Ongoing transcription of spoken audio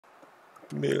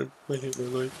Man, I hate my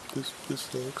life. This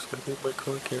sucks. I think my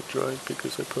car can't drive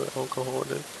because I put alcohol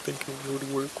in it, thinking it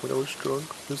would work when I was drunk.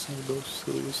 This is the most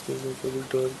silliest thing I've ever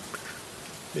done.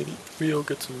 Maybe I'll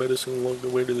get some medicine along the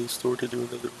way to the store to do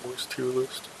another moist tier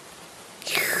list.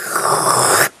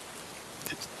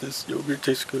 This yogurt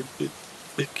tastes good.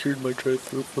 It cured my dry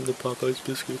throat from the Popeyes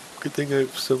biscuit. Good thing I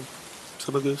have some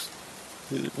of this.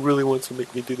 It really wants to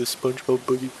make me do the SpongeBob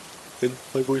boogie, and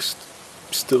my voice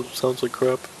still sounds like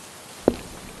crap.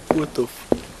 What the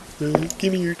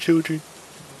give me your children.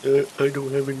 I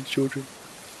don't have any children.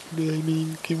 I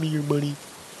mean, give me your money.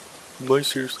 Am I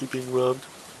seriously being robbed?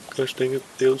 Gosh dang it,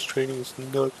 Dale's training is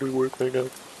not gonna work right now.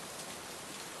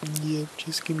 Yeah,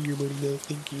 just give me your money now,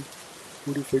 thank you.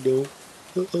 What if I don't?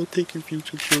 I'll take your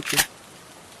future children.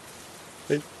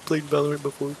 I've played Valorant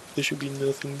before. This should be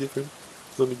nothing different.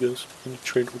 Let me guess, you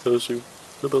trained with Ozu.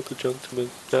 What about the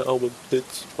gentleman? That album,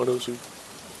 it's on Ozu.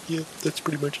 Yeah, that's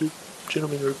pretty much it.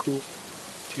 Gentlemen are cool.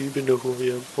 Do you even know who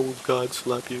I am? I will God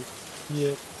slap you.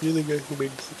 Yeah, you're the guy who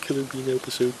made the Killer Bean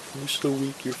episode. You're so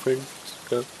weak, your friend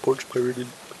got porch pirated.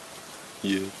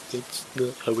 Yeah, that's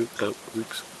not how that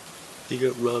works. He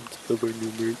got robbed of our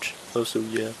new merch. Also,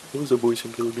 yeah, it was a voice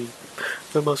in Killer Bean.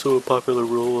 I'm also a popular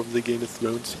role of the Game of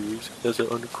Thrones series as an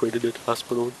unaccredited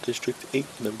hospital District 8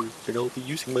 member, and I'll be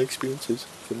using my experiences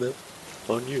from that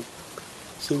on you.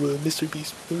 So, Mr.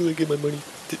 Beast, where do I get my money?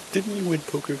 Didn't you win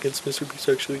poker against Mr. Beast,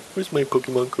 actually? Where's my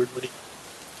Pokemon card money?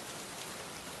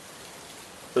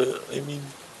 I mean,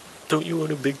 don't you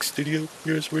own a big studio?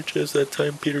 You're as rich as that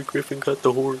time Peter Griffin got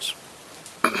the horse.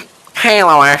 Hey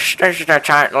Lois, this is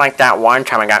like that one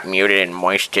time I got muted in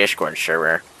Moist Discord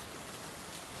server.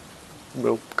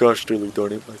 Well, gosh darn it,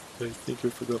 I think I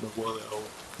forgot my wallet out.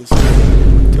 This is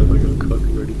the time I got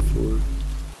copyrighted for.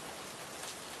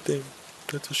 Dang,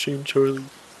 that's a shame, Charlie.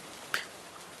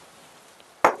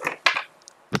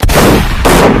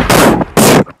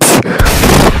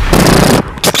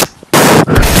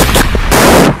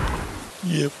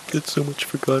 Yep, that's so much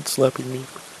for God slapping me.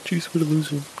 Jeez, what a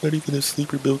loser. Not even a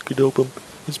sleeper build could help him.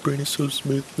 His brain is so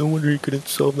smooth. No wonder he couldn't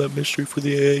solve that mystery for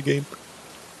the AI game.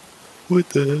 What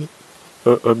the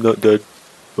heck? I'm not dead.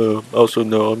 Also,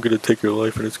 no, I'm gonna take your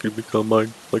life and it's gonna become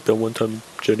mine. Like that one time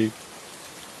Jenny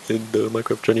in the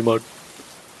Minecraft Jenny mod.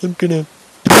 I'm gonna...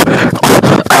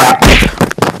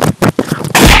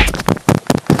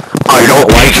 I don't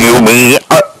like you, me.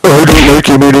 I don't like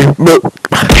you, Minnie. No.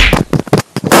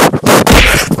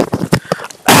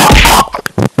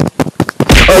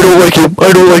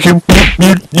 I don't like him.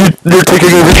 You're taking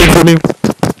everything from me.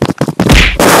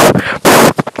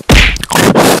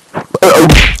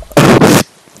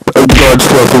 I'm God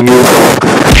slapping you.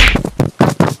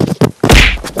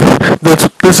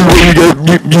 This is what you get.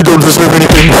 You don't deserve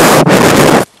anything.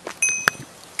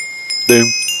 Damn,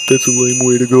 that's a lame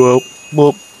way to go out.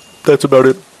 Well, that's about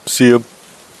it. See ya.